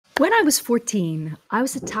When I was 14, I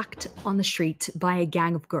was attacked on the street by a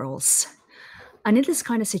gang of girls. And in this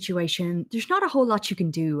kind of situation, there's not a whole lot you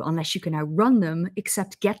can do unless you can outrun them,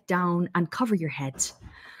 except get down and cover your head.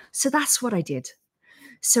 So that's what I did.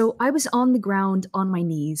 So I was on the ground on my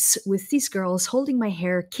knees with these girls holding my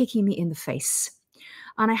hair, kicking me in the face.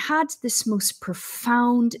 And I had this most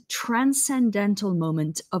profound, transcendental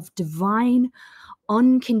moment of divine,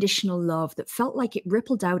 unconditional love that felt like it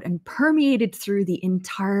rippled out and permeated through the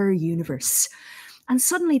entire universe. And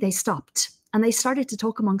suddenly they stopped and they started to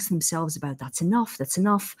talk amongst themselves about that's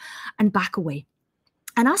enough, and back away.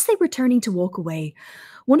 And as they were turning to walk away,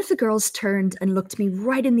 one of the girls turned and looked me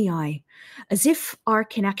right in the eye, as if our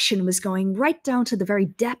connection was going right down to the very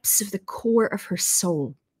depths of the core of her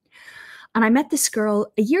soul. And I met this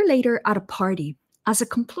girl a year later at a party as a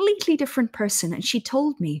completely different person, and she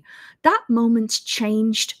told me that moment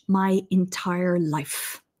changed my entire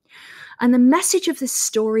life. And the message of this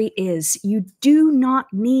story is you do not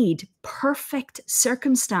need perfect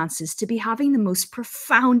circumstances to be having the most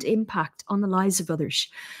profound impact on the lives of others.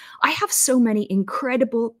 I have so many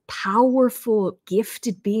incredible, powerful,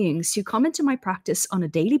 gifted beings who come into my practice on a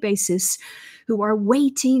daily basis who are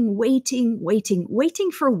waiting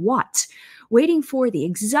for what? Waiting for the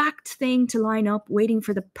exact thing to line up, waiting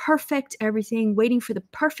for the perfect everything, waiting for the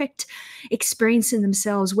perfect experience in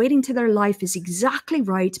themselves, waiting till their life is exactly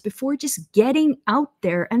right before just getting out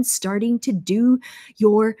there and starting to do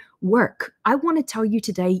your work. I want to tell you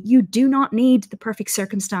today, you do not need the perfect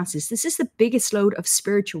circumstances. This is the biggest load of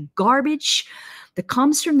spiritual garbage that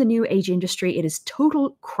comes from the new age industry. It is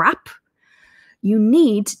total crap. You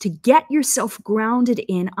need to get yourself grounded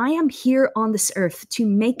in, I am here on this earth to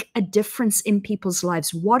make a difference in people's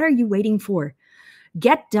lives. What are you waiting for?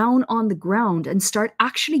 Get down on the ground and start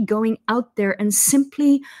actually going out there and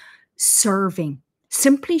simply serving,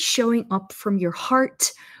 simply showing up from your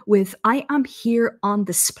heart with, I am here on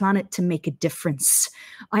this planet to make a difference.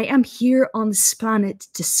 I am here on this planet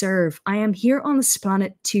to serve. I am here on this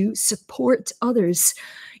planet to support others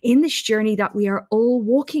in this journey that we are all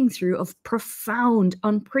walking through of profound,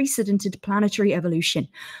 unprecedented planetary evolution.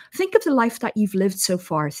 Think of the life that you've lived so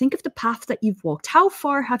far. Think of the path that you've walked. How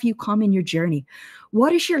far have you come in your journey?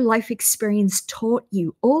 What has your life experience taught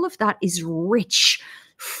you? All of that is rich,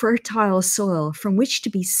 fertile soil from which to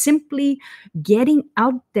be simply getting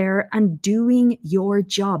out there and doing your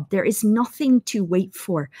job. There is nothing to wait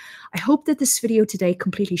for. I hope that this video today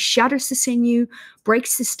completely shatters this in you,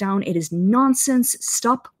 breaks this down. It is nonsense.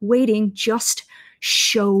 Stop waiting. Just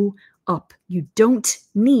show up. You don't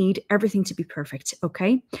need everything to be perfect,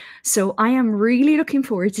 okay? So I am really looking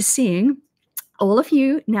forward to seeing all of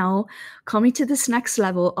you now coming to this next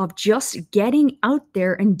level of just getting out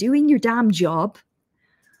there and doing your damn job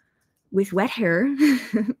with wet hair,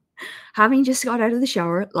 having just got out of the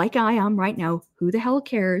shower like I am right now. Who the hell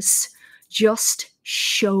cares? Just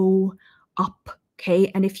show up,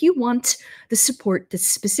 okay? And if you want the support that's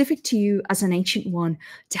specific to you as an Ancient One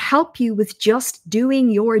to help you with just doing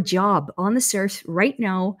your job on this earth right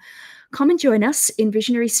now, come and join us in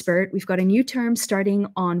Visionary Spirit. We've got a new term starting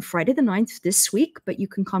on Friday the 9th this week, but you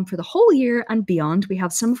can come for the whole year and beyond. We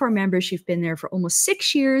have some of our members who've been there for almost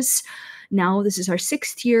 6 years. Now, this is our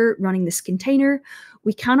 6th year running this container.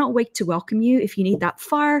 We cannot wait to welcome you if you need that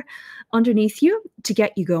fire underneath you to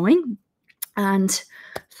get you going. And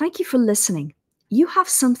thank you for listening. You have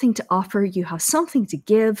something to offer. You have something to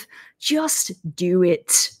give. Just do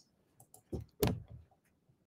it.